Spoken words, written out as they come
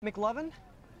McLovin?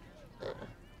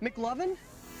 McLovin?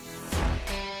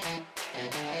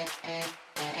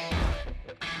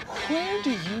 Where do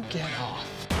you get off?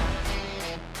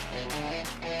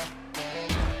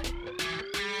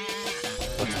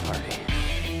 Let's party.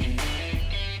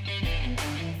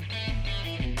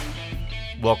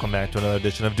 Welcome back to another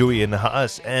edition of Dewey and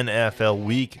Haas NFL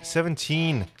Week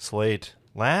 17 slate.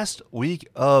 Last week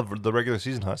of the regular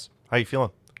season, Haas. How you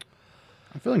feeling?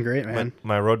 I'm feeling great, man.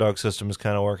 My road dog system is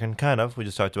kind of working. Kind of. We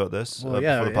just talked about this before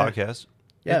the podcast.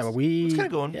 Yeah, it's kind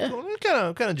of going. Yeah.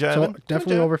 Kind of jiving. So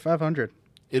definitely over 500.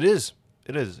 It is.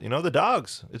 It is. You know, the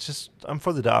dogs. It's just, I'm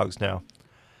for the dogs now.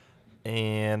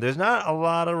 And there's not a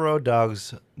lot of road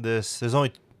dogs there's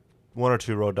only one or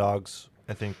two road dogs,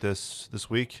 I think, this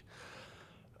week.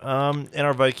 And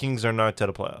our Vikings are not out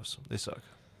of playoffs. They suck.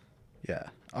 Yeah.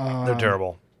 They're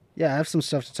terrible. Yeah, I have some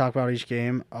stuff to talk about each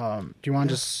game. Do you want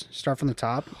to just start from the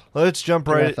top? Let's jump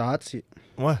Give our right. thoughts.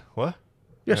 What?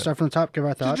 Yeah, start from the top. Give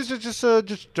our thoughts.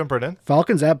 Just jump right in.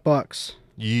 Falcons at Bucks.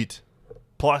 Yeet.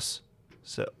 Plus.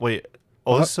 So, wait.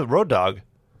 Oh, this is a road dog.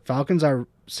 Falcons are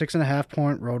 6.5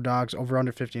 point road dogs over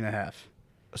under 50.5.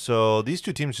 So these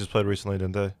two teams just played recently,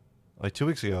 didn't they? Like 2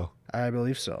 weeks ago. I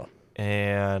believe so.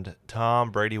 And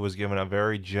Tom Brady was given a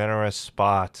very generous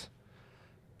spot,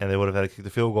 and they would have had to kick the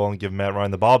field goal and give Matt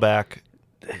Ryan the ball back.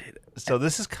 So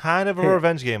this is kind of a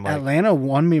revenge game. Like, Atlanta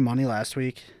won me money last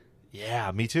week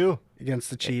yeah, me too. against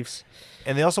the Chiefs.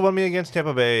 And they also won me against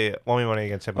Tampa Bay. Won me money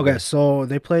against Tampa Bay. Okay, so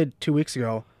they played 2 weeks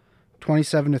ago,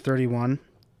 27-31.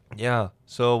 Yeah.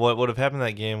 So what would have happened in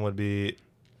that game would be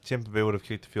Tampa Bay would have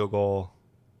kicked the field goal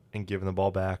and given the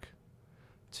ball back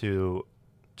to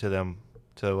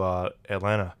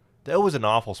Atlanta. That was an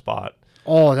awful spot.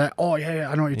 Oh, yeah,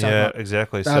 I know what you're talking about. Yeah,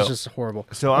 exactly. That was just horrible.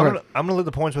 So Okay. I'm gonna lead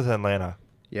the points with Atlanta.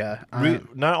 Yeah.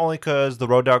 Not only because the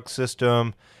road dog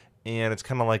system, and it's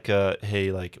kind of like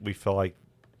we feel like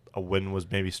a win was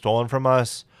maybe stolen from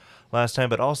us last time,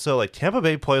 but also like Tampa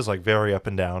Bay plays like very up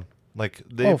and down. Like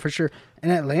for sure.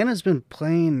 And Atlanta's been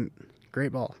playing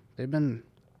great ball. They've been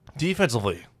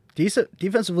defensively.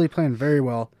 defensively playing very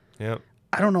well. Yep.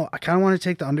 I don't know. I kind of want to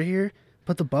take the under here,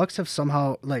 but the Bucks have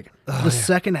somehow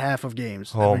second half of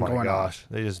games. Oh have been my going gosh,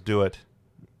 they just do it.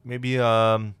 Maybe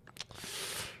a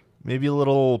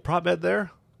little prop bet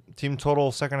there. Team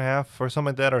total second half or something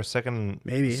like that, or second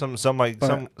Maybe.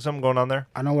 something going on there.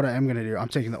 I know what I am going to do. I'm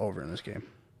taking the over in this game.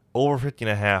 Over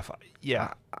 50.5.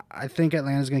 Yeah. I think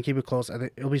Atlanta's going to keep it close. I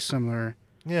think it'll be similar.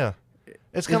 Yeah. It's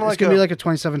It's kind of like going to be like a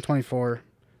 27-24.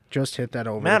 Just hit that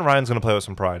over. Matt Ryan's going to play with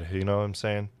some pride. You know what I'm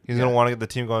saying? He's Yeah. going to want to get the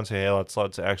team going and say, hey, let's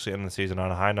actually end the season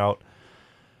on a high note.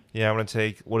 Yeah, I'm going to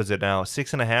take, what is it now,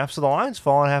 6.5. So the line's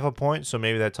falling half a point, so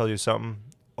maybe that tells you something.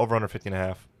 Over under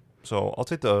 50.5. So I'll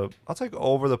take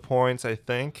over the points, I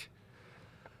think.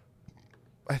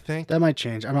 That might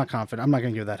change. I'm not confident. I'm not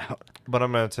going to give that out. But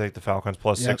I'm going to take the Falcons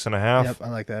plus Yep. 6.5. Yep, I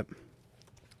like that.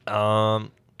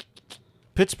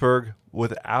 Pittsburgh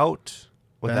without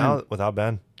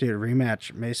Ben. Dude,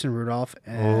 rematch. Mason Rudolph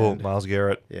and Myles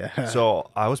Garrett. yeah.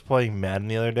 So I was playing Madden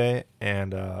the other day,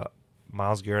 and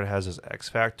Myles Garrett has his X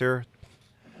factor,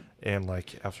 and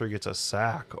like after he gets a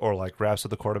sack or like wraps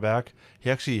with the quarterback, he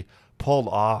actually pulled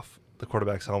off the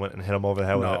quarterback's helmet and hit him over the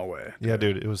head with it. No way. Yeah,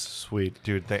 dude, it was sweet,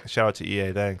 dude. Shout out to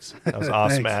EA, thanks. That was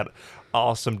awesome, Thanks. man.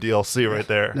 Awesome DLC right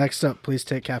there. Next up, please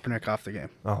take Kaepernick off the game.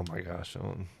 Oh my gosh,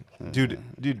 dude,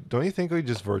 don't you think we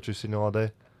just virtue signal all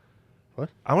day? What?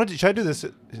 I want to try to do this,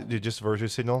 dude. Just virtue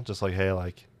signal, just like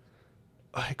hey,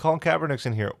 Colin Kaepernick's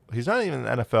in here. He's not even in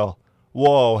the NFL.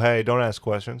 Whoa, hey, don't ask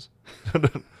questions.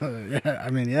 Yeah, I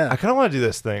mean, yeah. I kind of want to do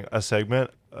this thing, a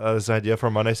segment, this idea for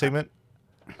a Monday segment.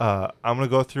 I'm gonna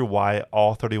go through why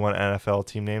all 31 NFL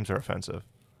team names are offensive.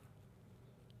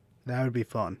 That would be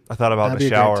fun. I thought about That'd the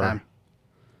be a great shower. time.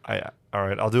 All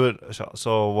right, I'll do it.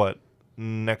 So what?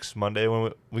 Next Monday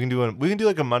when we can do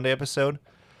like a Monday episode,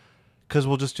 because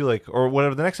we'll just do or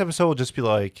whatever. The next episode will just be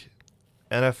like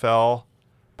NFL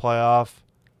playoff,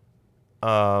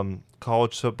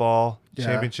 college football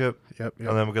championship, Yep. and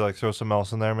then we could throw some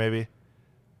else in there maybe.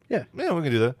 Yeah. Yeah, we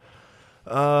can do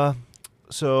that.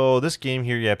 So this game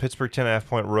here, Pittsburgh 10.5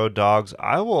 point road dogs.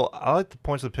 I like the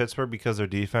points with Pittsburgh because their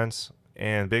defense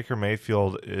and Baker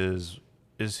Mayfield is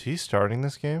he starting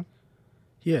this game?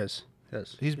 He is.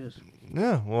 Yes. He's he is.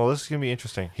 Yeah, well, this is going to be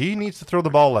interesting. He needs to throw the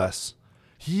ball less.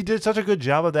 He did such a good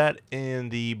job of that in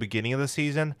the beginning of the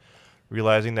season,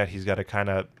 realizing that he's got to kind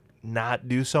of not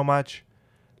do so much.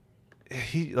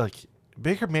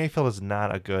 Baker Mayfield is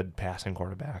not a good passing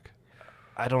quarterback.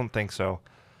 I don't think so.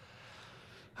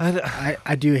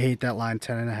 I do hate that line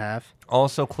 10.5.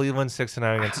 Also, Cleveland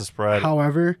 6-9 against the spread.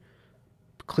 However,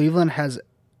 Cleveland has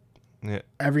Yeah.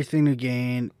 everything to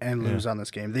gain and lose on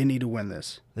this game. They need to win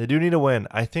this. They do need to win.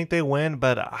 I think they win,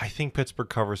 but I think Pittsburgh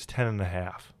covers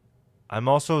 10.5. I'm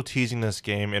also teasing this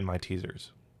game in my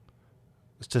teasers.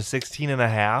 It's to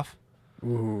 16.5.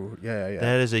 Ooh, yeah.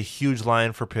 That is a huge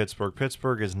line for Pittsburgh.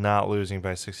 Pittsburgh is not losing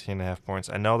by 16.5 points.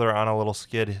 I know they're on a little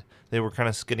skid. They were kind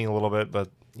of skidding a little bit, but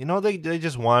they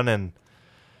just won, and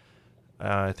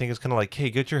I think it's kind of like, hey,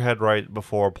 get your head right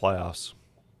before playoffs.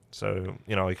 So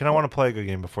you kind of want to play a good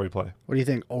game before you play. What do you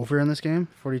think? Over in this game?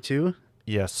 42?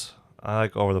 Yes, I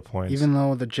like over the points. Even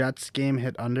though the Jets game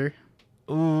hit under?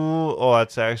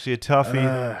 That's actually a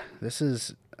toughie. This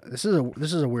is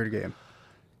a weird game.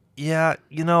 Yeah,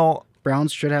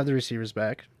 Browns should have the receivers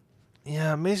back.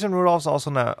 Yeah, Mason Rudolph's also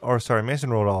not,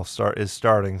 Mason Rudolph is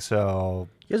starting, so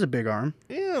He has a big arm.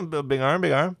 yeah, big arm.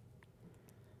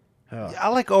 Oh. Yeah, I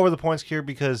like over the points here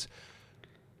because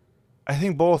I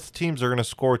think both teams are going to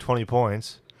score 20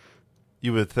 points.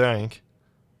 You would think.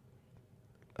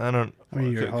 I don't. I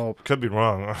mean, you'd hope. Could be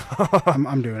wrong.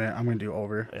 I'm doing it. I'm going to do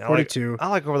over. Yeah, 42. I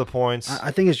like over the points.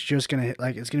 I think it's just going to hit,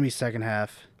 it's going to be second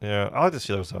half. Yeah, I like the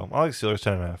Steelers though. I like the Steelers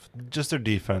 10.5. Just their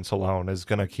defense alone is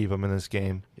going to keep them in this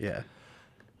game. Yeah.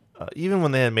 Even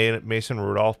when they had made Mason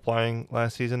Rudolph playing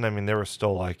last season, I mean, they were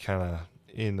still kind of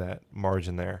in that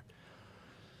margin there.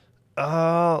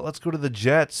 Let's go to the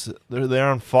Jets. They're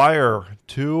on fire.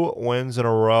 2 wins in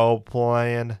a row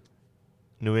playing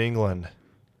New England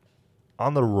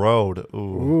on the road.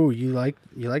 Ooh, you like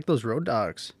those road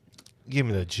dogs? Give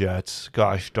me the Jets.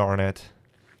 Gosh darn it.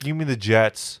 Give me the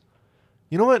Jets.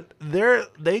 You know what?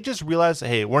 They just realized,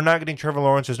 hey, we're not getting Trevor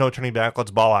Lawrence. There's no turning back.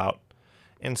 Let's ball out.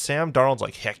 And Sam Darnold's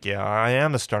like, heck yeah, I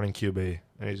am the starting QB.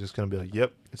 And he's just going to be like,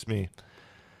 yep, it's me.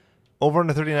 Over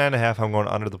under 39.5, I'm going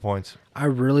under the points. I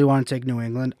really want to take New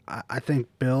England. I think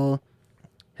Bill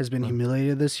has been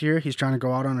humiliated this year. He's trying to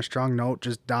go out on a strong note,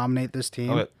 just dominate this team.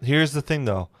 Okay, here's the thing,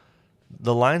 though.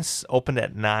 The line's opened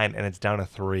at 9, and it's down to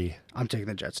 3. I'm taking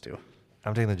the Jets, too.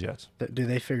 I'm taking the Jets. Dude,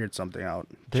 they figured something out.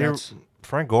 They're Jets.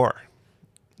 Frank Gore.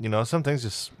 Some things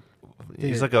just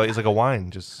he's like a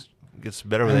wine, just gets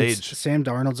better with And age. Sam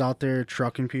Darnold's out there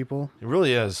trucking people. It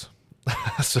really is.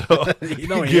 So He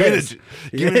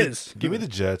give is. me the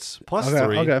Jets plus Okay,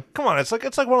 3. okay. Come on, it's like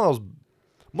one of those.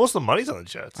 Most of the money's on the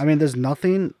Jets. I mean, there's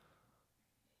nothing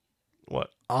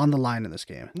What? on the line in this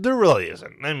game. There really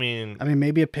isn't. I mean,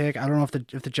 Maybe a pick. I don't know if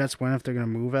the Jets win, if they're going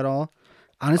to move at all.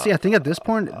 Honestly, I think at this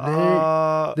point they're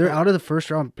out of the first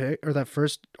round pick or that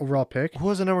first overall pick. who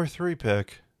was the number 3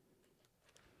 pick?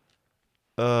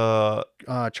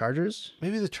 Chargers,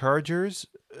 Maybe the Chargers.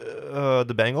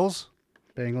 The Bengals.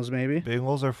 Bengals, maybe.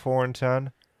 Bengals are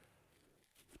 4-10.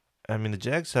 I mean, the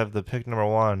Jags have the pick number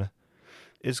 1.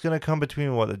 It's gonna come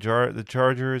between what the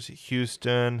Chargers,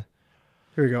 Houston.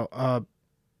 Here we go. Oh,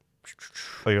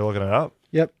 you're looking it up.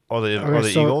 Yep. Or the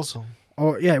so- Eagles.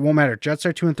 Oh yeah, it won't matter. Jets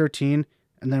are 2-13,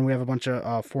 and then we have a bunch of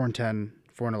 4-10,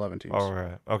 4-11 teams. All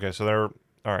right. Okay, so they're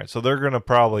all right. So they're gonna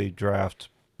probably draft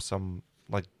some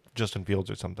like Justin Fields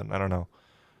or something. I don't know.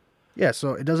 Yeah,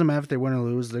 so it doesn't matter if they win or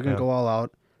lose. They're gonna Yeah. go all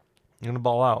out. You're gonna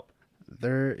ball out.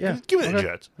 Give Give me the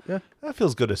Jets. Yeah. That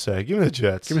feels good to say. Give me the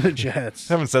Jets. Give me the Jets.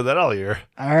 Haven't said that all year.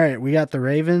 All right, we got the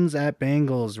Ravens at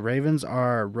Bengals. Ravens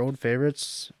are road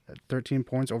favorites at 13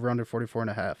 points, over under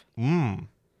 44.5. I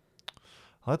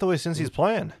like the way Cincy's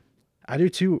playing. I do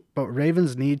too, but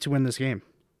Ravens need to win this game.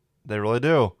 They really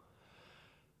do.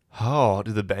 Oh,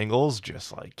 do the Bengals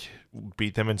just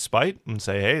beat them in spite and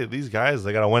say, hey, these guys,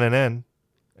 they got to win it in,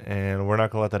 and we're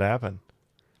not going to let that happen?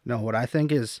 No, what I think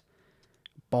is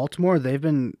Baltimore, they're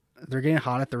getting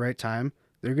hot at the right time.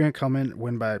 They're going to come in and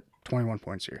win by 21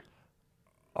 points here.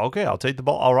 Okay, I'll take the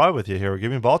ball. I'll ride with you here.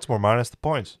 Give me Baltimore minus the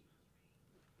points.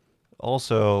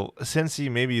 Also, Cincy,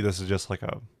 maybe this is just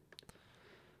a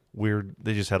weird.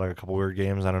 They just had a couple weird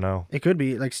games. I don't know. It could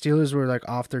be. Steelers were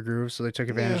off their groove, so they took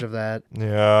advantage of that.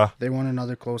 Yeah. They won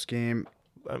another close game.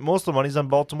 Most of the money's on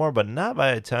Baltimore, but not by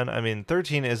a ton. I mean,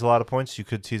 13 is a lot of points. You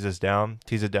could tease it down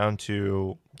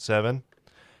to 7.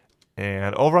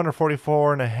 And over under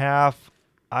 44.5,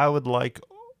 I would like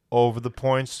over the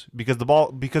points because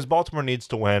Baltimore needs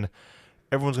to win.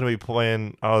 Everyone's going to be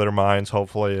playing out of their minds,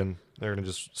 hopefully, and they're going to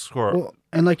just score. Well,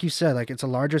 and like you said, it's a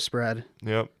larger spread,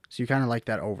 Yep. so you kind of like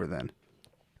that over then.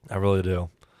 I really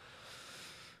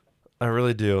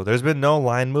do. There's been no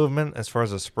line movement as far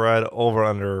as the spread. Over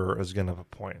under is going to have a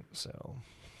point. So,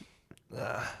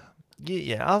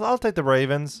 yeah, I'll take the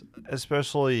Ravens,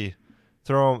 especially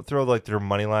throw their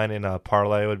money line in a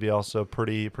parlay would be also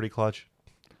pretty clutch.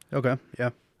 Okay, yeah.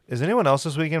 Is anyone else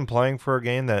this weekend playing for a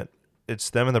game that it's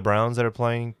them and the Browns that are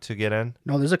playing to get in?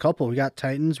 No, there's a couple. We got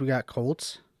Titans, we got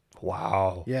Colts.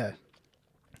 Wow. Yeah.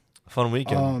 Fun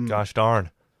weekend. Gosh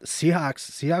darn.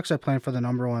 Seahawks are playing for the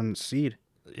number 1 seed,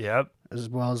 Yep. as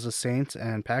well as the Saints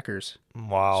and Packers.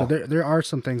 Wow. So there are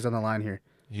some things on the line here.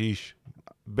 Yeesh.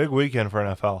 Big weekend for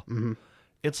NFL. Mm-hmm.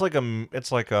 It's like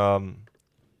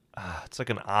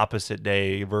an opposite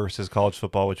day versus college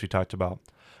football, which we talked about.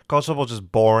 College football is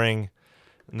just boring,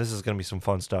 and this is going to be some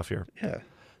fun stuff here. Yeah.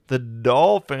 The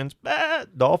Dolphins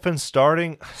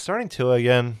starting Tua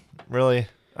again. Really?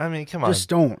 I mean, come on. Just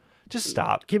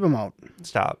stop. keep them out.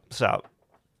 Stop.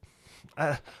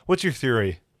 What's your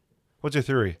theory?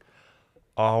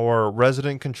 Our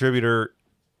resident contributor,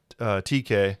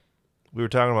 TK, we were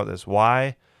talking about this.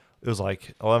 Why? It was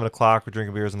like 11 o'clock. We're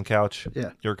drinking beers on the couch.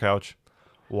 Yeah. Your couch.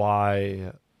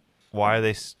 Why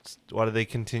did they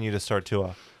continue to start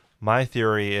Tua? My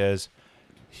theory is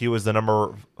he was the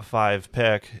number 5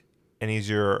 pick, and he's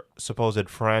your supposed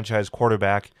franchise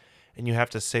quarterback, and you have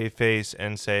to save face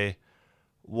and say,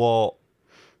 well,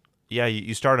 yeah,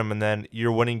 you start him, and then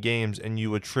you're winning games, and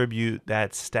you attribute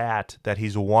that stat that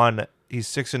he's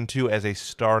 6-2 as a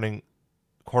starting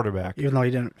quarterback, Even though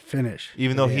he didn't finish.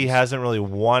 even though he hasn't really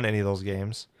won any of those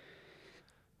games.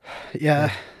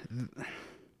 Yeah.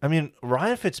 I mean,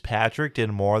 Ryan Fitzpatrick did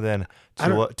more than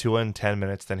Tua in 10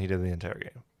 minutes than he did the entire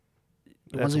game.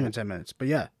 It wasn't even 10 minutes. But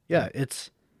yeah, it's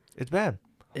bad.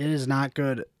 It is not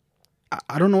good.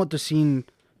 I don't know what they're seeing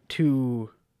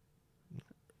to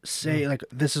say, like,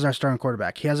 this is our starting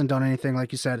quarterback. He hasn't done anything,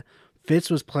 like you said. Fitz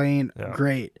was playing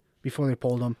great before they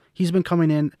pulled him. He's been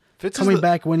coming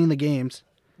back, winning the games.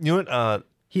 You know what?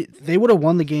 They would have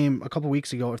won the game a couple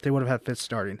weeks ago if they would have had Fitz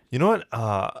starting. You know what?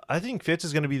 I think Fitz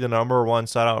is going to be the number 1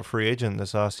 sought-out free agent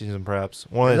this offseason, perhaps.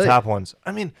 One of the top ones.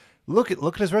 I mean, look at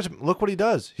his resume. Look what he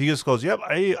does. He just goes, yep,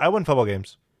 I win football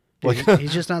games. Like,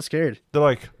 he's just not scared. They're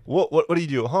like, what do you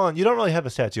do? Huh? You don't really have a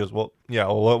stats. He goes, well, yeah,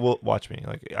 well, watch me.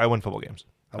 Like, I win football games.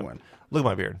 I win. Look at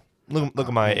my beard. Look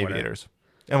at my aviators.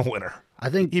 I'm a winner. I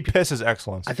think he pisses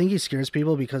excellence. I think he scares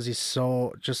people because he's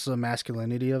so, just the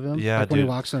masculinity of him. Yeah, like when he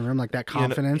walks in the room, like that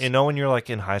confidence. You know when you're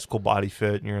like in high school body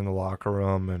fit and you're in the locker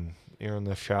room and you're in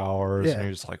the showers and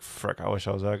you're just like, frick, I wish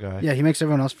I was that guy. Yeah, he makes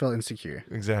everyone else feel insecure.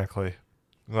 Exactly.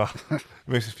 Well, it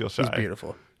makes me feel shy. He's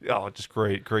beautiful. Oh, just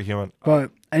great human.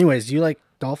 But anyways, do you like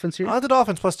Dolphins here? The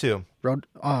Dolphins +2. Road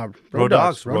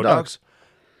Dogs.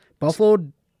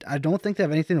 Buffalo, I don't think they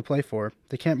have anything to play for.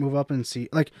 They can't move up and see.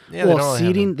 Like,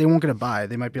 seeding, they won't get a bye.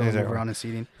 They might be able to move around in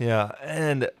seeding. Yeah,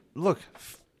 and look,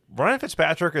 Ryan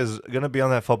Fitzpatrick is going to be on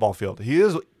that football field.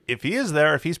 If he is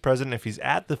there, if he's present, if he's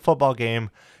at the football game,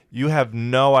 you have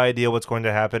no idea what's going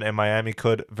to happen, and Miami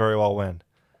could very well win.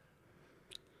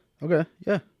 Okay,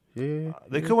 yeah.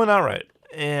 They could win outright.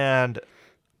 And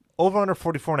over under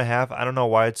 44.5, I don't know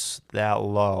why it's that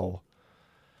low.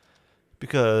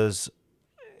 Because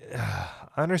I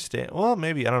understand. Well,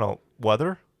 maybe, I don't know.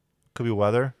 Weather? Could be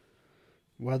weather.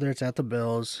 Whether it's at the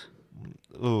Bills.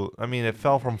 Ooh, I mean, it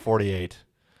fell from 48.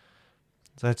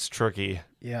 That's tricky.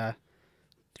 Yeah.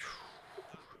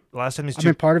 Last time I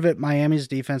mean, part of it, Miami's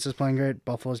defense is playing great.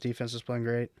 Buffalo's defense is playing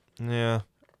great. Yeah.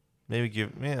 Maybe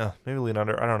lean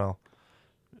under. I don't know.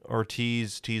 Or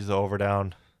tease the over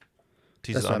down.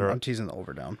 Tease the under. I'm teasing the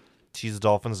over down. Tease the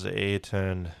Dolphins to 8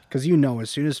 and. Because as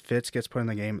soon as Fitz gets put in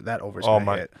the game, that over's going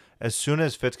to hit. As soon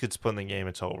as Fitz gets put in the game,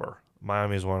 it's over.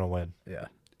 Miami's going to win. Yeah.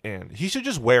 And he should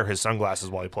just wear his sunglasses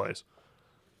while he plays.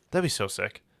 That'd be so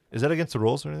sick. Is that against the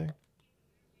rules or anything?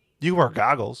 You can wear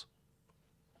goggles.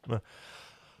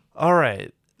 All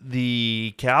right.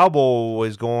 The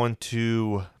Cowboys going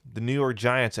to the New York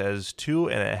Giants as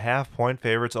 2.5-point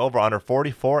favorites over under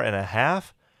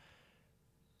 44.5.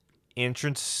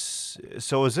 Entrance.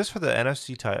 So is this for the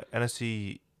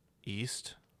NFC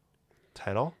East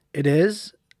title? It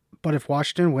is, but if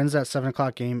Washington wins that 7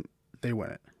 o'clock game, they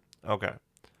win it. Okay.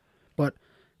 But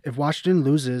if Washington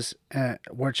loses,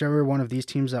 whichever one of these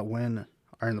teams that win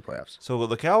are in the playoffs. So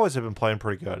the Cowboys have been playing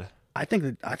pretty good. I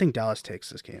think Dallas takes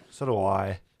this game. So do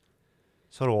I.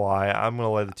 I'm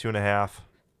gonna lay the 2.5.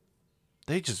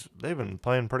 They've been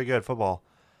playing pretty good football.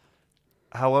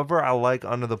 However, I like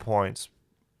under the points.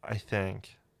 I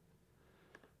think.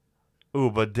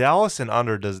 Ooh, but Dallas and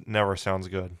under never sounds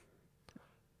good.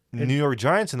 New York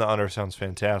Giants in the under sounds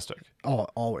fantastic. Oh,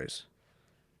 always.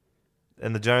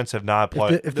 And the Giants have not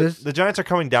played. The Giants are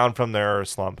coming down from their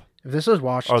slump. If this was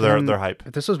Washington, or their hype.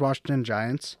 If this was Washington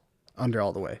Giants, under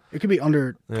all the way. It could be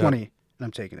under 20, and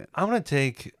I'm taking it. I'm gonna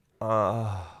take.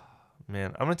 I'm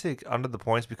gonna take under the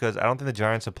points because I don't think the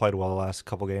Giants have played well the last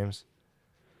couple games.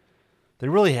 They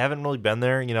really haven't really been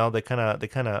there. You know, they kind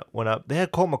of went up. They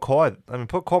had Colt McCoy. I mean,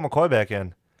 put Colt McCoy back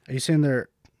in. Are you saying they're?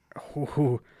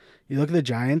 You look at the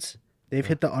Giants. They've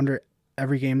hit the under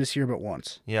every game this year but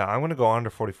once. Yeah, I'm going to go under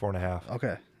 44.5.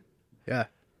 Okay. Yeah.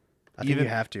 I think you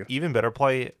have to. Even better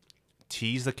play,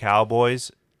 tease the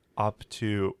Cowboys up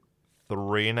to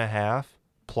 3.5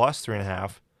 plus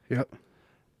 3.5. Yep.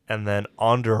 And then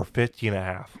under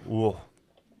 50.5. Ooh.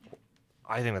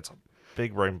 I think that's a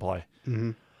big brain play.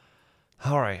 Mm-hmm.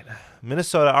 All right.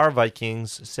 Minnesota, our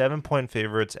Vikings, 7-point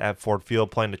favorites at Ford Field,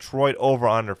 playing Detroit over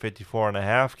under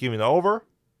 54.5. Give me the over.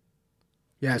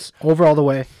 Yes, over all the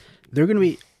way. They're going to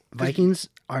be Vikings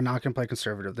are not going to play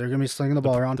conservative. They're going to be slinging the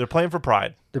ball around. They're playing for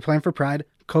pride. They're playing for pride.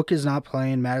 Cook is not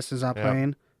playing. Madison's not Yeah.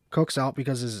 playing. Cook's out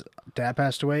because his dad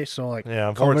passed away, so like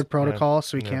Yeah, COVID protocol,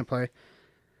 so he yeah. can't play.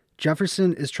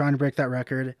 Jefferson is trying to break that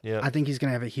record. Yeah. I think he's going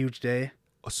to have a huge day.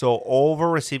 So over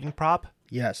receiving prop.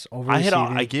 Yes, over I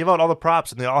receiving. I gave out all the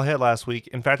props and they all hit last week.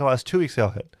 In fact, the last 2 weeks they all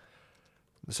hit.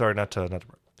 Sorry, not to.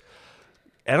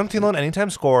 Adam Thielen, anytime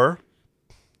scorer.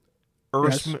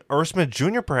 Yes. Smith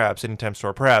Jr. perhaps anytime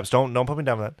scorer. Perhaps don't put me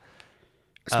down with that.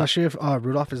 Especially if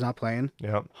Rudolph is not playing.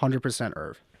 Yeah. 100%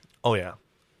 Irv. Oh yeah,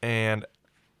 and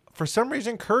for some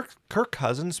reason, Kirk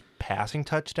Cousins' passing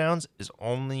touchdowns is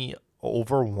only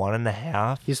over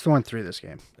 1.5. He's throwing 3 this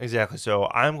game. Exactly. So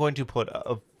I'm going to put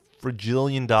a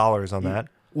fragillion on that.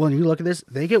 Well, when you look at this,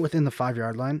 they get within the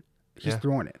 5-yard line. He's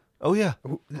throwing it. Oh yeah.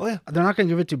 Oh yeah. They're not going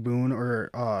to give it to Boone or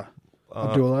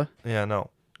Abdullah. Yeah. No.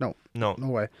 No No.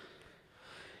 way.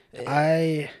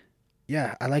 I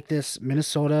like this.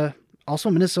 Minnesota. Also,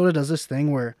 Minnesota does this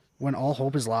thing where when all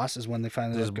hope is lost is when they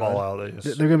finally Just look ball good. out. They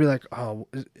just- They're gonna be like, oh,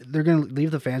 they're gonna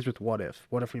leave the fans with what if?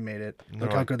 What if we made it?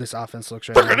 Look how like, good this offense looks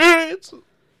right Fucking now. idiots.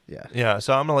 Yeah. Yeah.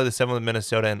 So I'm gonna lay the 7 with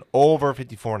Minnesota and over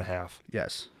 54.5.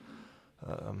 Yes.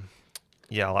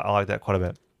 Yeah, I like that quite a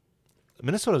bit.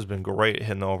 Minnesota's been great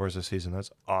hitting the overs this season.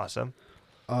 That's awesome.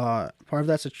 Part of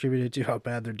that's attributed to how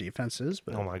bad their defense is,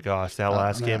 but Oh my gosh, that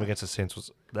last game no. against the Saints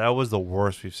was the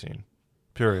worst we've seen.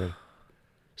 Period.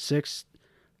 6.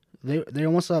 They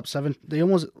almost let up 7. They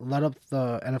almost let up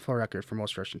the NFL record for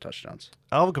most rushing touchdowns.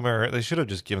 Alvin Kamara, they should have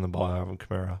just given the ball to Alvin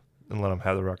Kamara and let him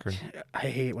have the record. I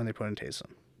hate when they put in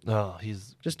Taysom. Oh,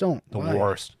 he's Just don't. the Why?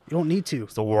 worst. You don't need to.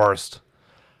 It's the worst.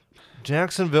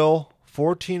 Jacksonville,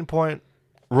 14-point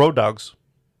road dogs.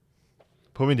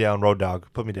 Put me down, road dog.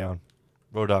 Put me down.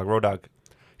 Road dog.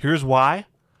 Here's why.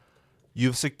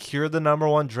 You've secured the number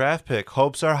 1 draft pick.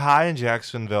 Hopes are high in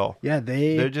Jacksonville. Yeah,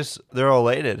 They're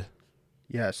elated.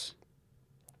 yes.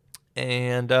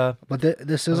 And But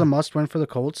this is a must win for the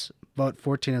Colts, but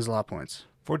 14 is a lot of points.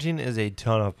 14 is a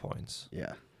ton of points.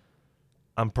 Yeah.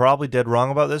 I'm probably dead wrong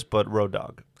about this, but road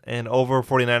dog. And over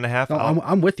 49.5. No,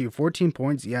 I'm with you. 14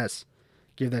 points, yes.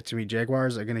 Give that to me.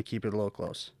 Jaguars are going to keep it a little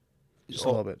close. Just a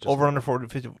little bit. Over under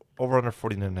 50, over under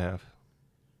 49.5.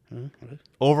 What?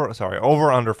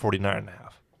 Over under 49.5.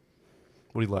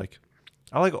 What do you like?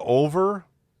 I like over,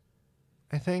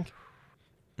 I think.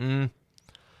 I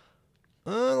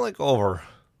like over.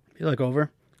 You like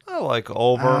over? I like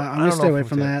over. I'm going to stay away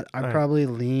from that. All I'd right. probably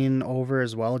lean over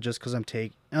as well just because I'm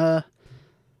taking... dude,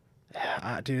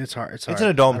 it's hard. It's hard. It's in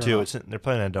a dome, I don't too. know. They're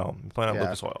playing in a dome. They're playing on Yeah.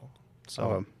 Lucas Oil.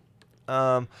 So,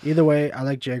 Either way, I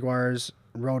like Jaguars,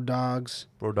 road dogs.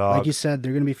 road dog. Like you said,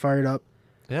 they're going to be fired up.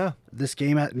 Yeah. This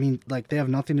game, they have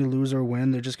nothing to lose or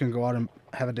win. They're just going to go out and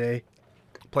have a day.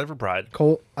 Play for pride.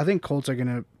 I think Colts are going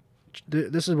to...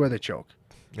 This is where they choke.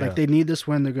 Yeah. Like, they need this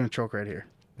win. They're going to choke right here.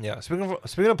 Yeah. Speaking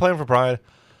of playing for pride,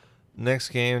 next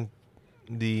game,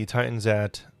 the Titans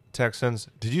at Texans.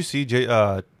 Did you see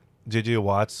J.J.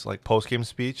 Watt's post game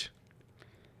speech?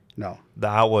 No.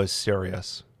 That was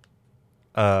serious.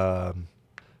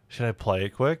 Should I play it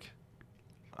quick?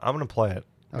 I'm gonna play it.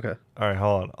 Okay. All right,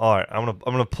 hold on. All right, I'm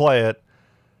gonna play it.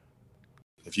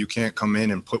 If you can't come in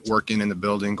and put work in the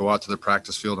building, go out to the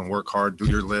practice field and work hard, do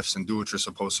your lifts and do what you're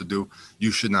supposed to do,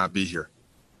 you should not be here.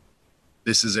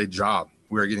 This is a job.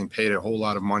 We are getting paid a whole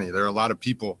lot of money. There are a lot of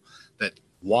people that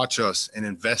watch us and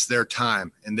invest their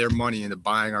time and their money into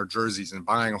buying our jerseys and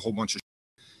buying a whole bunch of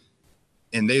shit.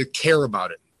 And they care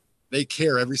about it. They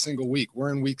care every single week.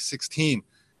 We're in week 16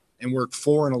 and we're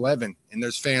 4-11. And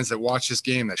there's fans that watch this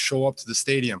game, that show up to the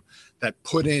stadium, that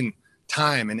put in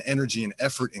time and energy and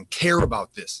effort and care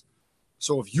about this.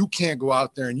 So if you can't go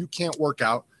out there and you can't work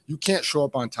out, you can't show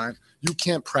up on time, you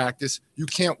can't practice, you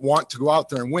can't want to go out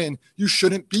there and win, you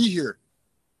shouldn't be here.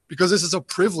 Because this is a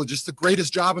privilege. It's the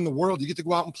greatest job in the world. You get to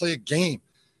go out and play a game.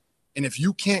 And if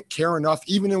you can't care enough,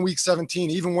 even in week 17,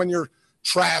 even when you're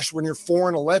trash, when you're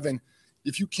 4-11,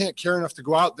 if you can't care enough to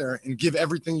go out there and give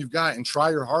everything you've got and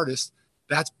try your hardest,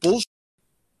 that's bullshit.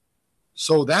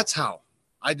 So that's how.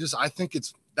 I think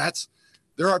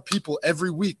there are people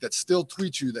every week that still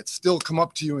tweet you, that still come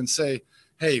up to you and say,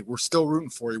 hey, we're still rooting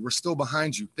for you. We're still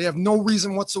behind you. They have no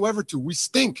reason whatsoever to. We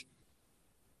stink.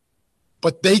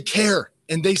 But they care,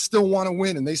 and they still want to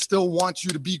win, and they still want you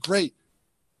to be great.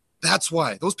 That's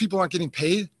why. Those people aren't getting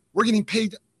paid. We're getting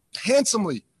paid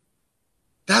handsomely.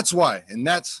 That's why. And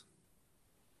that's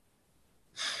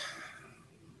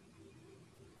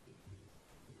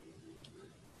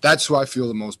who I feel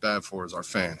the most bad for is our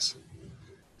fans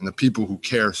and the people who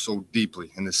care so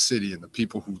deeply in this city and the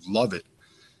people who love it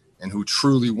and who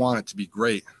truly want it to be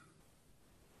great.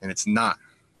 And it's not.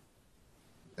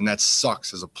 And that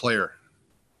sucks as a player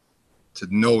to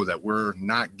know that we're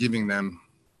not giving them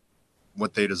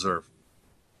what they deserve.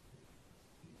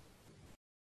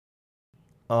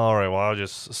 All right, well, I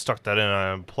just stuck that in.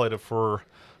 I played it for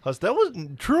us. That was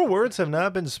true words have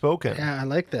not been spoken. Yeah, I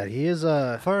like that. He is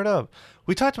Fired up.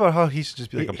 We talked about how he should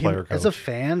just be like a player coach. As a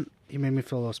fan, he made me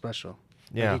feel a little special.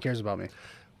 Yeah. Like he cares about me.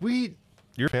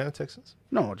 You're a fan of Texans?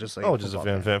 No, just like Just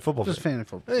a football Just fan. fan of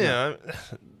football. Yeah,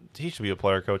 he should be a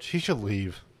player coach. He should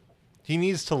leave. He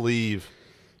needs to leave.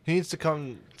 He needs to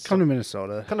come Come to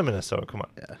Minnesota. Come to Minnesota. Come on.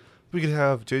 Yeah. We could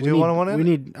have JJ one on one end. We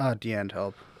need D-end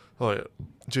help. Oh yeah,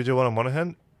 JJ one on one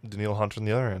end. Daniil Hunter on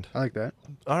the other end. I like that.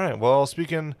 All right. Well,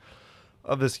 speaking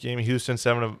of this game, Houston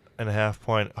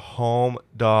 7.5-point home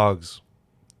dogs.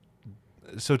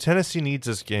 So Tennessee needs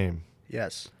this game.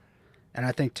 Yes. And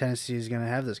I think Tennessee is going to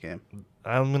have this game.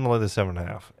 I'm going to lay the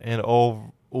 7.5. And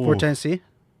For Tennessee?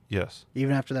 Yes.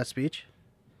 Even after that speech?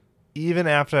 Even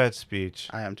after that speech.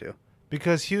 I am too.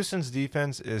 Because Houston's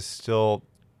defense is still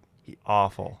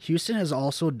awful. Houston has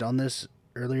also done this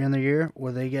earlier in the year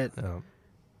where they get Yeah.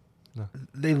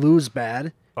 they lose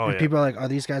bad. Oh, and yeah. people are like, are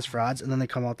these guys frauds? And then they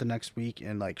come out the next week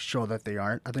and like show that they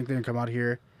aren't. I think they're going to come out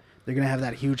here. They're going to have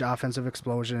that huge offensive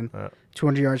explosion.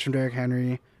 200 yards from Derrick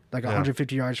Henry, like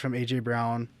 150 yards from A.J.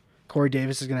 Brown. Corey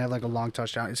Davis is going to have like a long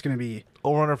touchdown. It's going to be...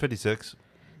 Over under 56.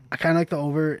 I kind of like the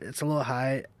over. It's a little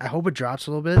high. I hope it drops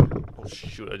a little bit. Oh,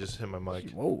 shoot. I just hit my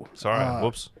mic. Whoa. Sorry.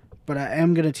 Whoops. But I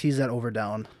am going to tease that over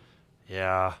down.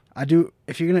 Yeah. I do.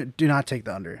 If you're going to... Do not take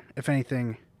the under. If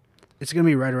anything, it's going to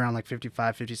be right around like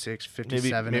 55, 56,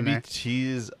 57 in Maybe there.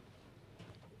 tease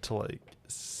to like...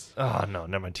 Oh, no.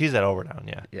 Never mind. Tease that over down.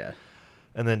 Yeah. Yeah.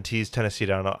 And then tease Tennessee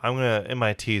down. I'm going to... In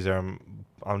my teaser,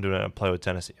 I'm doing a play with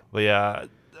Tennessee. But yeah...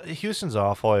 Houston's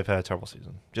awful. They've had a terrible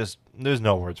season. Just... There's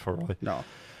no words for it, really. No.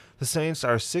 The Saints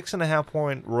are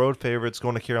 6.5-point road favorites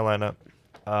going to Carolina.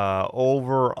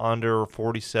 Over under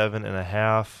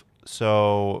 47.5.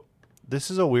 So this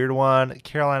is a weird one.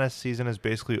 Carolina's season is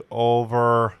basically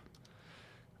over.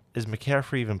 Is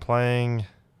McCaffrey even playing?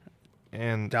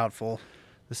 And Doubtful.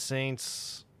 the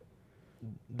Saints,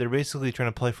 they're basically trying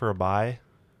to play for a bye.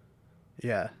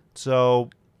 Yeah. So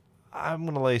I'm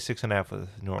going to lay 6.5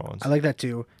 with New Orleans. I like that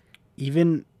too.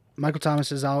 Even Michael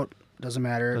Thomas is out. Doesn't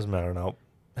matter. Doesn't matter now.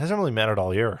 Hasn't really mattered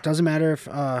all year. Doesn't matter if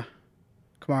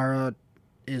Kamara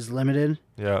is limited.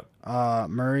 Yeah.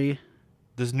 Murray.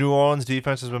 This New Orleans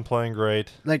defense has been playing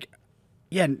great. Like,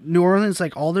 yeah, New Orleans,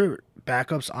 like, all their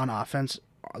backups on offense,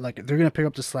 like, they're going to pick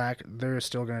up the slack. They're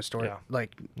still going to store it.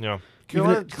 Like, Yeah.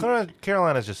 Even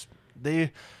Carolina's just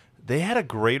they had a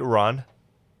great run,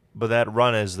 but that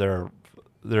run is their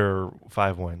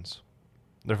 5 wins.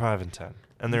 They're 5-10.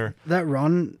 And they're that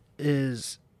run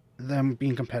is them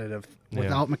being competitive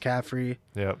without McCaffrey.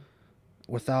 Yeah.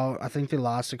 Without, I think they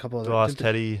lost a couple of They lost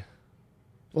Teddy.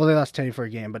 Well, they lost Teddy for a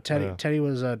game, but Yeah. Teddy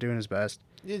was doing his best.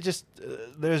 You just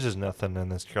there's just nothing in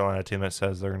this Carolina team that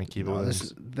says they're going to keep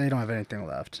it. They don't have anything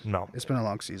left. No. It's been a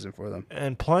long season for them.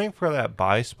 And playing for that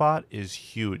bye spot is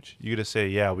huge. You got to say,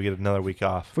 yeah, we get another week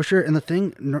off. For sure. And the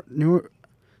thing, New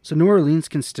Orleans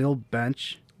can still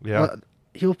bench. Yeah. Well,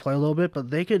 he'll play a little bit, but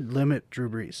they could limit Drew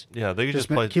Brees. Yeah, they could just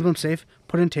play. Keep him safe.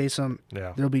 Put in Taysom.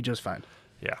 Yeah. They'll be just fine.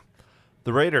 Yeah.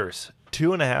 The Raiders,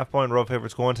 2.5-point road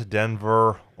favorites going to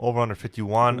Denver, over under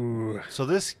 51. Ooh. So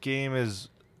this game is,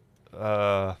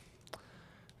 the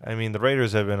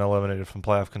Raiders have been eliminated from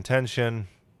playoff contention.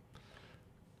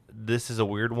 This is a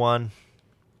weird one.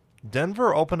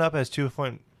 Denver opened up as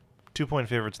 2-point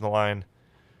favorites in the line,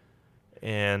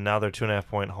 and now they're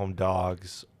 2.5-point home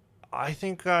dogs. I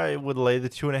think I would lay the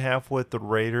 2.5 with the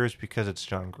Raiders because it's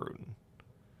John Gruden.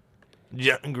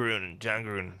 John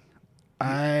Gruden.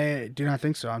 I do not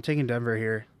think so. I'm taking Denver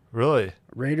here. Really?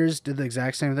 Raiders did the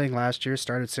exact same thing last year,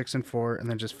 started 6-4, and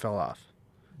then just fell off.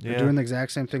 They're Yeah. doing the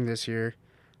exact same thing this year.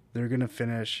 They're going to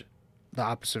finish the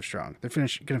opposite of strong. They're going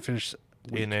to finish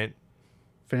weak. 8-8.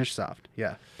 Finish soft.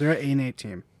 Yeah. They're an 8-8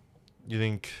 team. You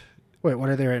think Wait, what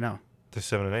are they right now? they're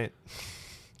 7-8?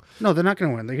 No, they're not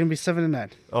going to win. They're going to be 7-9.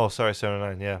 Oh, sorry,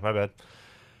 7-9. Yeah, my bad.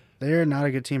 They're not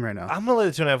a good team right now. I'm gonna lay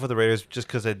the 2.5 with the Raiders just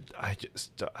because I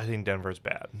think Denver's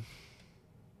bad.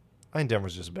 I think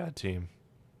Denver's just a bad team.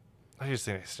 I just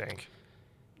think they stink.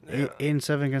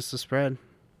 8-7 against the spread.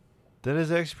 That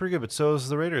is actually pretty good, but so is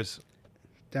the Raiders.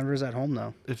 Denver's at home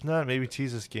though. If not, maybe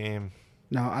tease this game.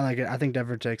 No, I like it. I think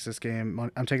Denver takes this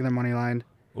game. I'm taking their money line.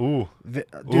 Ooh. Dude,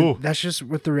 Ooh. that's just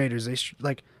with the Raiders. They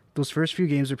like those first few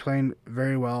games they're playing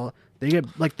very well. They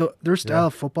get like their style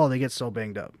of football. They get so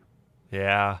banged up.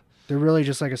 Yeah. They're really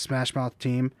just like a smash mouth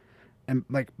team, and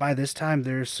like by this time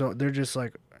they're just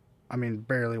like, I mean,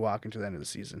 barely walking to the end of the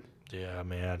season. Yeah,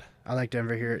 man. I like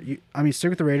Denver here. Stick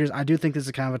with the Raiders. I do think this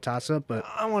is kind of a toss up, but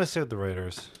I want to stay with the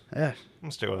Raiders. yeah, I'm going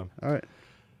to stay with them. all right.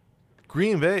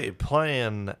 Green Bay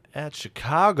playing at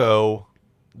Chicago.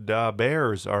 The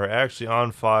Bears are actually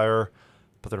on fire,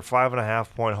 but they're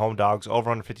 5.5-point home dogs over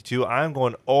under 52. I'm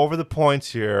going over the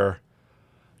points here.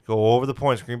 Go over the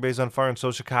points. Green Bay's on fire, and so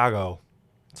is Chicago.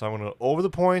 So I'm going to go over the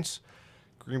points.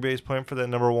 Green Bay's playing for that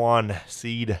number 1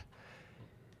 seed.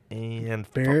 And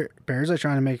Bears are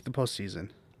trying to make the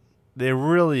postseason. they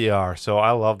really are. So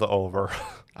I love the over.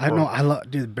 I know. I love.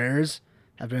 Dude, the Bears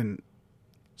have been.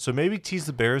 So maybe tease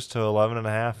the Bears to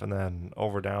 11.5 and then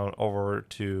over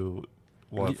to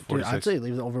what, Dude, 46? I'd say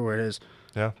leave the over where it is.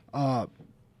 Yeah.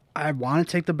 I want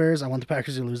to take the Bears. I want the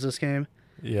Packers to lose this game.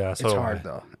 Yeah, so It's do I. hard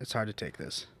though. It's hard to take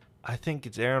this. I think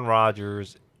it's Aaron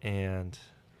Rodgers and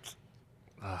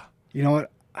You know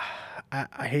what?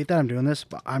 I hate that I'm doing this,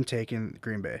 but I'm taking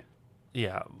Green Bay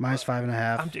yeah, minus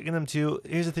 5.5. I'm taking them too.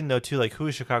 Here's the thing though too, like who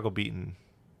is Chicago beating?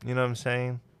 You know what I'm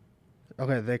saying?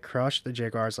 Okay, they crushed the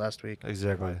Jaguars last week.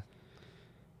 Exactly.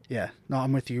 Yeah, no,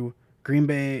 I'm with you. Green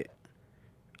Bay.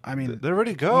 I mean, They're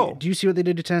ready to go. do you see what they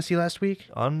did to Tennessee last week?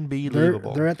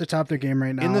 Unbelievable. They're at the top of their game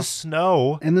right now. in the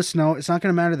snow. In the snow. It's not going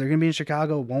to matter. They're going to be in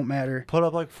Chicago. It won't matter. Put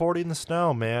up like 40 in the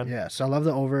snow, man. Yeah, so I love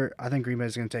the over. I think Green Bay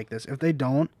is going to take this. If they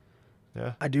don't,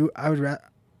 Yeah. I would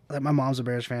like my mom's a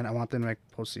Bears fan. I want them to make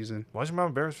postseason. Why's your mom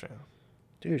a Bears fan?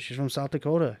 Dude, she's from South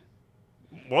Dakota.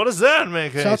 What does that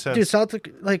make any sense?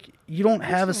 Dude, you don't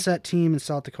have a set team in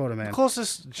South Dakota, man.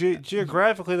 Closest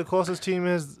geographically, the closest team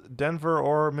is Denver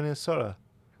or Minnesota.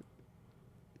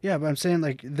 Yeah, but I'm saying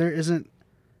like there isn't.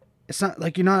 It's not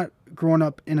like you're not growing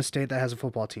up in a state that has a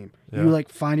football team. Yeah. You like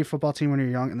find your football team when you're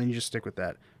young, and then you just stick with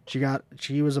that.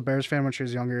 She was a Bears fan when she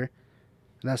was younger, and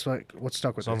that's what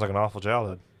stuck with her. Sounds like an awful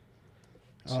childhood.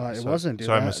 It wasn't, dude.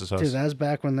 Sorry, Mrs. Huss. Dude, that's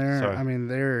back when they're. Sorry. I mean,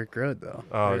 they're good though.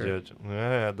 Oh, They're- dude.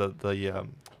 Yeah, the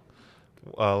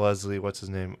Leslie, what's his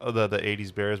name? Oh, the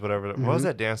 80s Bears, whatever. What was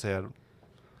that dance they had?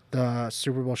 The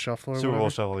Super Bowl shuffle. Or Super Bowl whatever.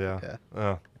 Shuffle, yeah. Yeah.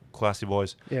 Oh, classy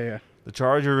boys. Yeah. The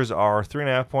Chargers are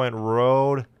 3.5-point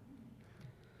road.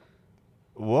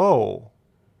 Whoa.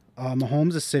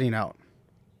 Mahomes is sitting out.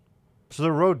 So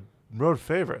they're road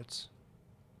favorites.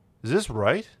 Is this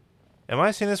right? Am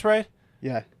I seeing this right?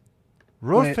 Yeah.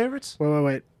 Road Wait. favorites?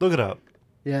 Wait. Look it up.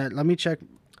 Yeah. Let me check.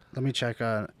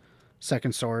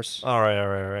 Second source. All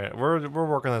right. We're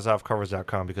working this off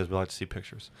covers.com because we like to see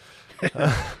pictures.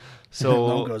 So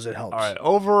Logos, it helps. All right,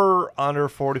 over under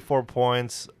 44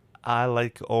 points. I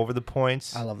like over the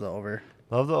points. I love the over.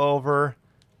 Love the over.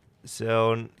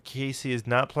 So Casey is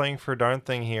not playing for a darn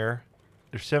thing here.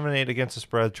 They're 7-8 against the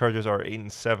spread. Chargers are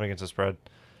 8-7 against the spread.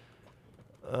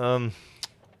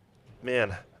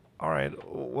 Man. All right.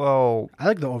 Well, I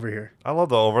like the over here. I love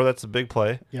the over. That's a big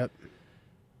play. Yep.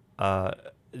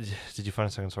 Did you find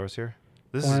a second source here?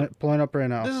 This Pulling up right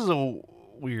now. This is a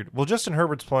weird. Well, Justin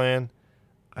Herbert's playing.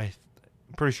 I'm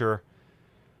pretty sure.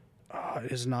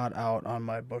 It is not out on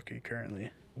my bookie currently.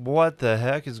 What the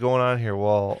heck is going on here?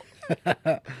 Well,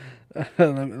 let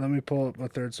me pull up a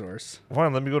third source.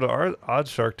 fine. Let me go to our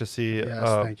OddsShark to see Yes,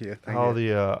 thank you. Thank how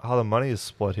you. the money is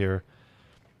split here.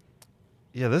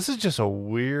 Yeah, this is just a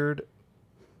weird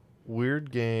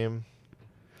game.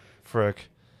 Frick.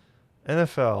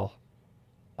 NFL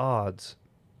odds.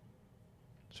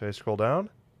 Should I scroll down?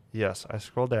 Yes, I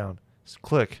scroll down.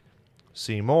 Click.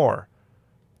 See more.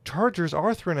 Chargers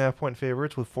are 3.5-point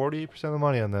favorites with 48% of the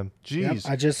money on them. Yep, Jeez.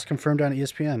 I just confirmed on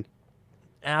ESPN.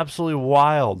 Absolutely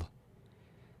wild.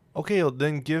 Okay, well,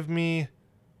 then give me.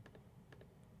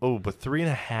 Oh, but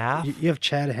 3.5? You have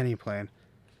Chad Henne playing.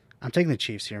 I'm taking the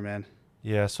Chiefs here, man.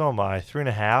 Yeah, so am I.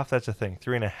 3.5, that's a thing.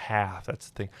 3.5, that's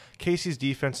the thing. Casey's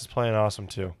defense is playing awesome,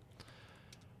 too.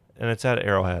 And it's at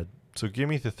Arrowhead. So give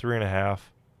me the 3.5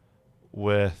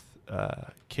 with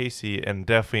Casey and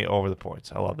definitely over the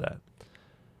points. I love that.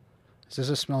 Is this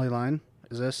a smelly line?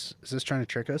 Is this trying to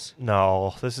trick us?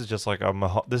 No, this is just like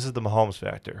this is the Mahomes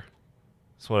factor.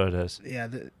 That's what it is. Yeah.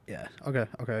 Okay.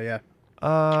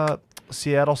 Yeah.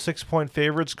 Seattle 6-point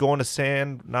favorites going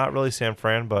to not really San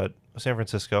Fran, but San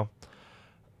Francisco.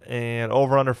 And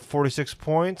over under 46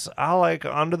 points. I like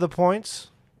under the points.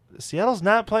 Seattle's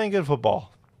not playing good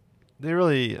football. They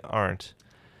really aren't.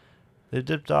 They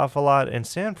dipped off a lot, and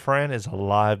San Fran is a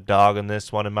live dog in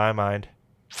this one in my mind.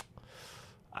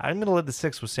 I'm going to let the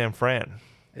 6 with San Fran.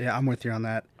 Yeah, I'm with you on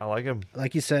that. I like him.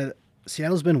 Like you said,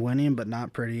 Seattle's been winning, but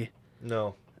not pretty.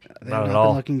 No, They've not at been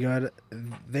all. looking good.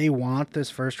 They want this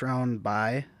first round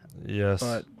bye, Yes.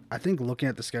 but I think looking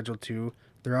at the schedule too,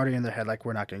 they're already in their head like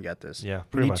we're not going to get this. Yeah, we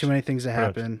pretty need much. too many things to Pretty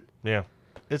much. happen. Yeah.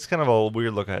 It's kind of a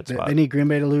weird look ahead They, spot. they need Green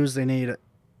Bay to lose. They need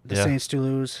the Yeah. Saints to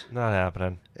lose. Not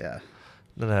happening. Yeah.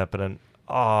 Not happening.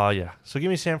 Oh, yeah. So give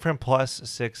me San Fran plus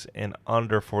 6 and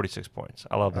under 46 points.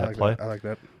 I love that play. I like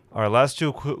that. All right, last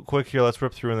two quick here. Let's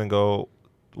rip through and then go.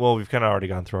 Well, we've kind of already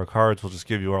gone through our cards. We'll just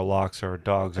give you our locks, our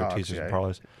dogs, our teasers, yeah. and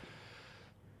parlays.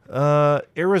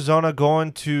 Arizona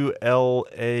going to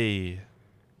L.A.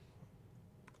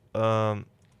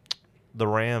 The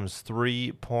Rams,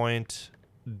 3-point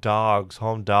dogs,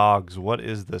 home dogs. What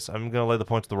is this? I'm going to lay the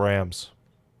points to the Rams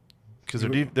because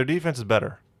their defense is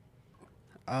better.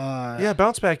 Yeah,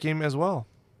 bounce back game as well.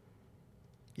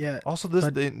 Yeah. Also,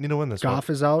 but they need to win this one. Goff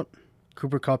is out.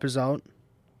 Cooper Kupp is out.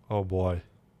 Oh, boy.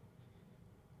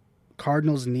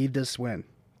 Cardinals need this win.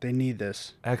 They need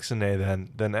this. X and A then.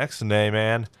 Then X and A,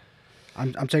 man.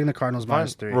 I'm taking the Cardinals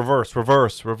minus 3. Reverse.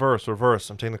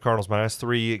 I'm taking the Cardinals minus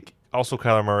 3. Also,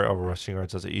 Kyler Murray over rushing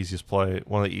yards. That's the easiest play.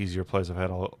 One of the easier plays I've had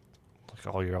all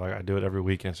year. Like I do it every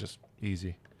week, and it's just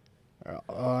easy.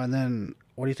 And then,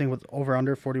 what do you think with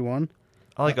over/under 41?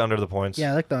 I like under the points.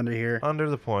 Yeah, I like the under here. Under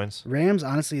the points. Rams,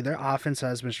 honestly, their offense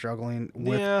has been struggling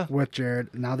with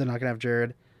Jared. Now they're not gonna have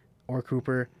Jared or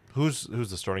Cooper. Who's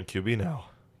the starting QB now?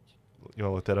 You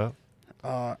want to look that up?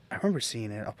 I remember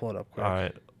seeing it. I'll pull it up quick. All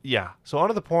right. Yeah. So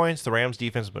under the points, the Rams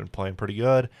defense has been playing pretty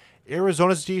good.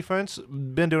 Arizona's defense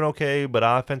been doing okay, but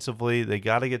offensively they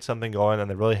got to get something going, and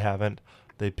they really haven't.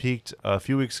 They peaked a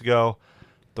few weeks ago.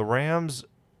 The Rams,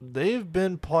 they've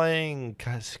been playing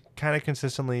kind of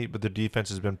consistently, but their defense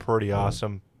has been pretty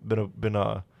awesome.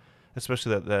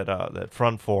 Especially that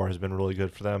front four has been really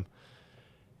good for them.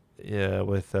 Yeah,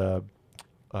 with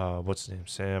what's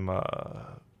his name?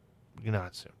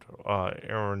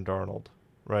 Aaron Darnold,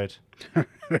 right?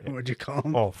 What'd you call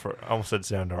him? Oh, I almost said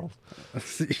Sam Darnold.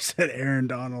 You said Aaron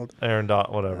Donald.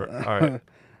 Whatever. All right.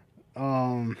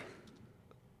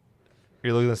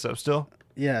 You're looking this up still?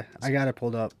 Yeah, I got it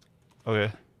pulled up. Okay.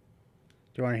 Do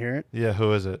you want to hear it? Yeah,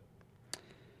 who is it?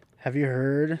 Have you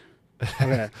heard?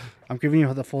 Okay, I'm giving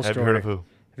you the full Have story. you heard of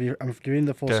who? I'm giving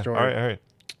the full Okay. story. All right.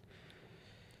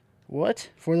 What?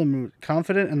 For the mood.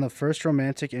 Confident in the first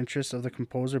romantic interest of the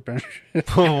composer Ben.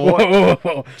 What?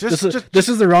 Whoa. Just- This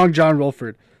is the wrong John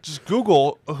Wolford. Just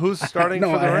Google who's starting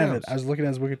No, for the I Rams. haven't. I was looking at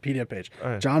his Wikipedia page.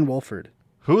 All right. John Wolford.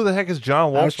 Who the heck is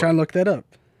John Wolford? I was trying to look that up.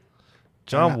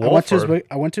 John And I went to Wolford.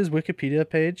 I went to his Wikipedia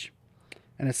page,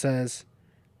 and it says,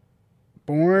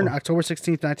 born October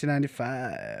 16th,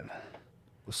 1995.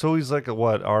 So he's like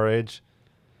our age?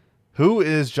 Who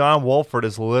is John Wolford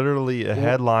is literally a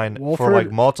headline for Wolford,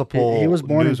 like multiple He was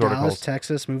born in news Dallas, articles.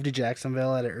 Texas, moved to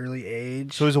Jacksonville at an early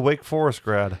age. So he's a Wake Forest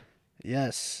grad.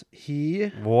 Yes, he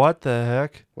What the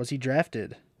heck? was he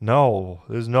drafted? No,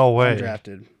 there's no way.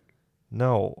 Undrafted.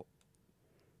 No.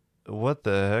 What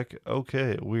the heck?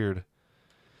 Okay, weird.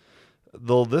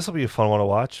 Though this will be a fun one to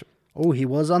watch. Oh, he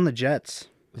was on the Jets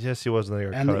Yes, he was. And they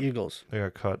got and cut. the Eagles. They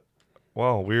got cut.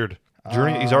 Wow, weird. He's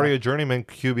already a journeyman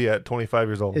QB at 25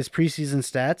 years old. His preseason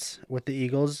stats with the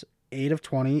Eagles: 8 of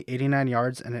 20, 89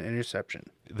 yards, and an interception.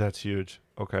 That's huge.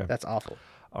 Okay. That's awful.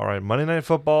 All right. Monday Night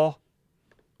Football.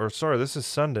 Or sorry, this is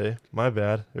Sunday. My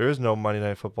bad. There is no Monday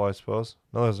Night Football, I suppose.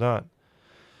 No, there's not.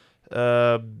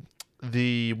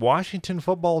 The Washington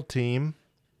football team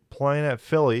playing at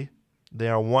Philly. They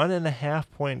are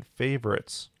 1.5-point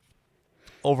favorites.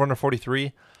 Over under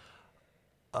 43.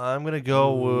 I'm gonna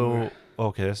go.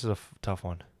 Okay, this is a tough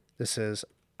one.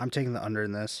 I'm taking the under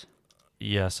in this.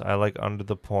 Yes, I like under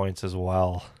the points as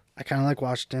well. I kind of like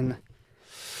Washington.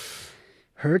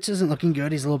 Hurts isn't looking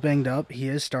good. He's a little banged up. He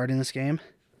is starting this game.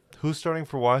 Who's starting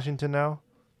for Washington now?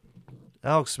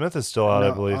 Alex Smith is still out,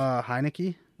 I believe.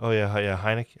 Heineke. Oh yeah,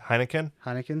 Heineken.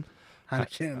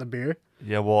 Heineken, the beer.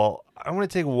 Yeah, well, I'm gonna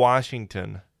take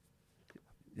Washington.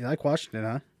 You like Washington,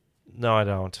 huh? No, I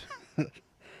don't.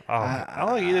 I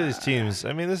don't like either of these teams.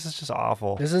 I mean, this is just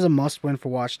awful. This is a must-win for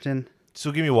Washington.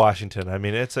 So give me Washington. I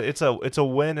mean, it's a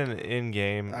win in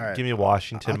game. All right. Give me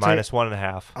Washington I'll minus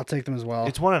 1.5. I'll take them as well.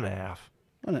 It's 1.5.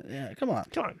 Yeah, come on.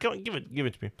 Come on, give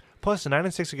it to me. Plus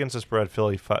 9-6 against the spread.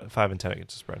 Philly 5-10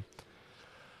 against the spread.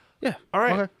 Yeah. All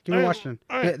right. Okay. Give me All right. Washington.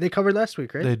 All right. They covered last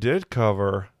week, right? They did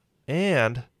cover.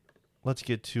 And let's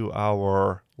get to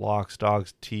our locks,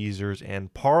 dogs, teasers,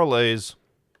 and parlays.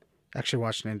 Actually,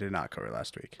 Washington did not cover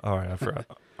last week. All right, I forgot.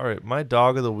 All right, my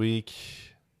dog of the week.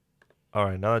 All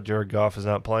right, now that Jared Goff is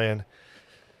not playing.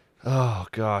 Oh,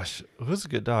 gosh. Who's a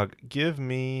good dog? Give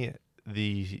me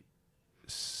the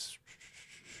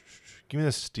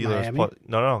Steelers. Miami?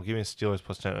 No. Give me the Steelers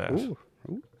plus 10.5. Ooh.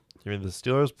 Give me the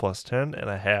Steelers plus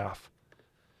 10.5.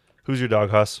 Who's your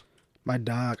dog, Huss? My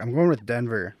dog. I'm going with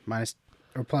Denver plus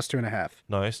 2.5.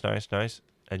 Nice.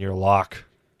 And your lock.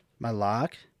 My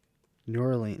lock, New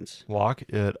Orleans. Lock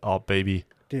it up, baby.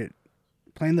 Dude,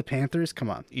 playing the Panthers. Come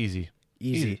on, Easy.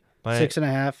 easy. My-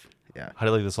 6.5. Yeah. How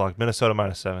do you like this lock? Minnesota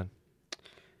 -7.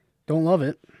 Don't love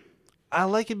it. I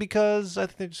like it because I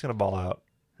think they're just going to ball out.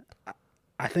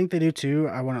 I think they do too.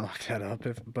 I wouldn't lock that up,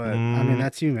 but I mean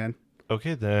that's you, man.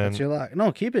 Okay, then. That's your lock.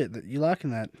 No, keep it. You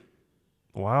locking that?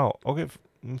 Wow. Okay,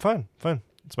 fine.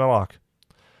 It's my lock.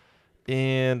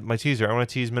 And my teaser. I'm going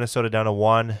to tease Minnesota down to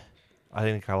 1. I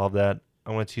think I love that.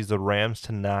 I'm going to tease the Rams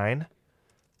to 9.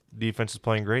 Defense is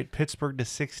playing great. Pittsburgh to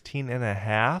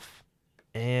 16.5.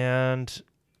 And,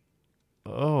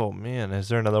 oh, man, is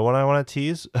there another one I want to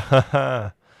tease?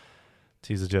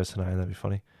 Tease the Jets to 9. That'd be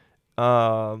funny.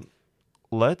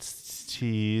 Let's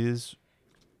tease.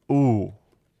 Ooh.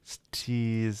 Let's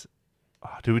tease.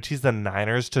 Do we tease the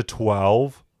Niners to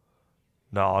 12?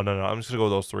 No. I'm just going to go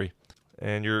with those 3.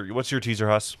 And what's your teaser,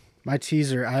 Huss? My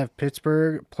teaser. I have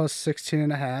Pittsburgh plus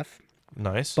 16.5.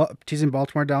 Nice. Teasing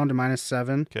Baltimore down to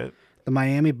 -7. Okay. The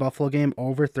Miami Buffalo game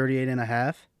over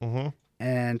 38.5. Mm-hmm.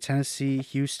 And Tennessee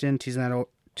Houston teasing that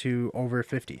to over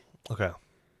 50. Okay.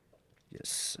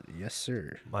 Yes,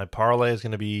 sir. My parlay is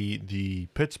going to be the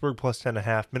Pittsburgh plus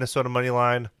 10.5, Minnesota money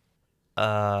line,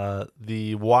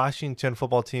 the Washington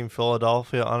football team,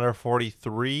 Philadelphia under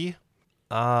 43.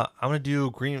 I'm going to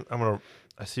do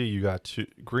I see you got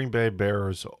Green Bay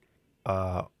Bears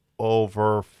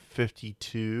over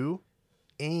 52,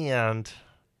 and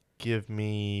give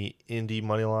me Indy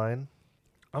money line.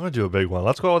 I'm going to do a big one.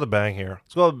 Let's go with a bang here.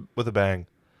 Let's go with a bang.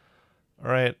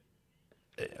 All right.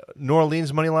 New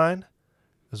Orleans money line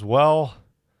as well.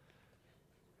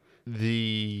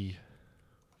 Yeah,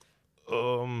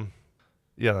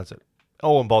 that's it.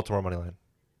 Oh, and Baltimore money line.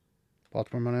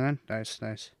 Baltimore money line.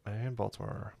 Nice. And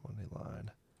Baltimore money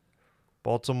line.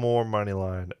 Baltimore money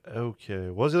line. Okay.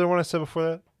 What was the other one I said before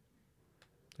that?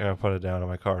 I gotta put it down on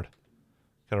my card.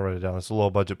 Gotta write it down. It's a low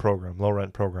budget program, low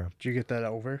rent program. Did you get that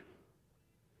over?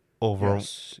 Over.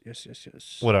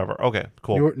 Yes. Whatever. Okay.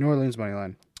 Cool. New Orleans money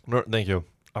line. Thank you.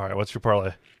 All right. What's your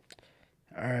parlay?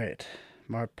 All right.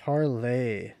 My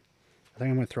parlay. I think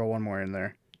I'm going to throw one more in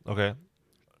there. Okay.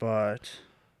 But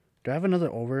do I have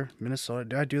another over? Minnesota?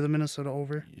 Do I do the Minnesota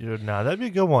over? Nah, that'd be a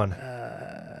good one.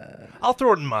 I'll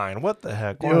throw it in mine. What the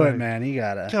heck? Do it, man. You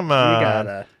gotta. Come on. You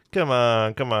gotta.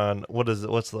 Come on.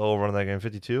 What's the over on that game?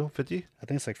 52? 50? I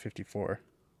think it's like 54.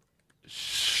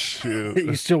 Shoot.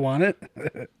 You still want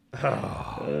it?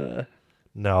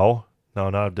 No,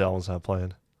 not if Dalvin's not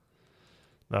playing.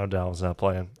 All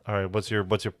right, what's your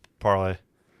parlay?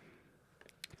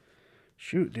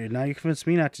 Shoot, dude. Now you convinced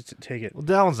me not to take it. Well,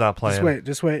 Dalvin's not playing.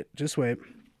 Just wait.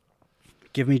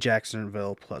 Give me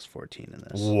Jacksonville plus 14 in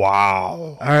this.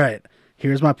 Wow. All right.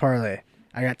 Here's my parlay.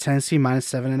 I got Tennessee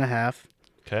 -7.5.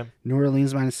 Okay. New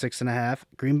Orleans -6.5.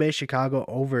 Green Bay, Chicago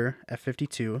over at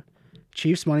 52.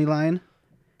 Chiefs money line.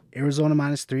 Arizona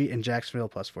 -3 and Jacksonville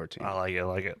plus 14. I like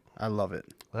it. I love it.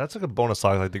 That's like a bonus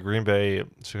log, like the Green Bay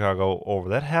Chicago over.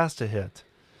 That has to hit.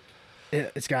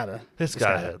 It's gotta. It's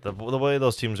gotta hit. The way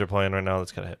those teams are playing right now,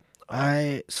 that's gotta hit.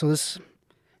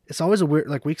 It's always a weird,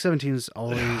 like week 17 is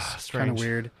always kind Strange. of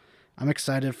weird. I'm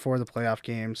excited for the playoff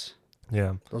games.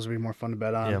 Yeah. Those will be more fun to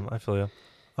bet on. Yeah, I feel you.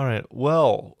 All right.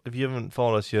 Well, if you haven't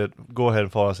followed us yet, go ahead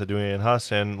and follow us at Doing It and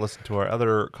Huss and listen to our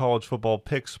other college football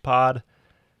picks pod.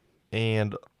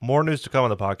 And more news to come on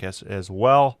the podcast as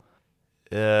well.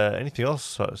 Anything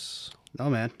else, Huss? No,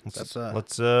 man.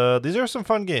 These are some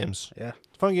fun games. Yeah.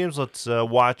 Fun games. Let's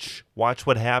watch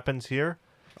what happens here.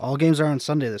 All games are on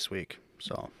Sunday this week.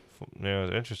 So Yeah,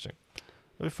 it's interesting.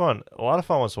 It'll be fun. A lot of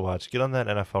fun ones to watch. Get on that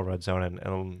NFL Red Zone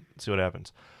and see what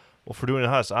happens. Well, for Doing It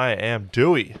Huss, I am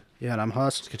Dewey. yeah, and I'm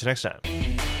Huss. Let's get you next time.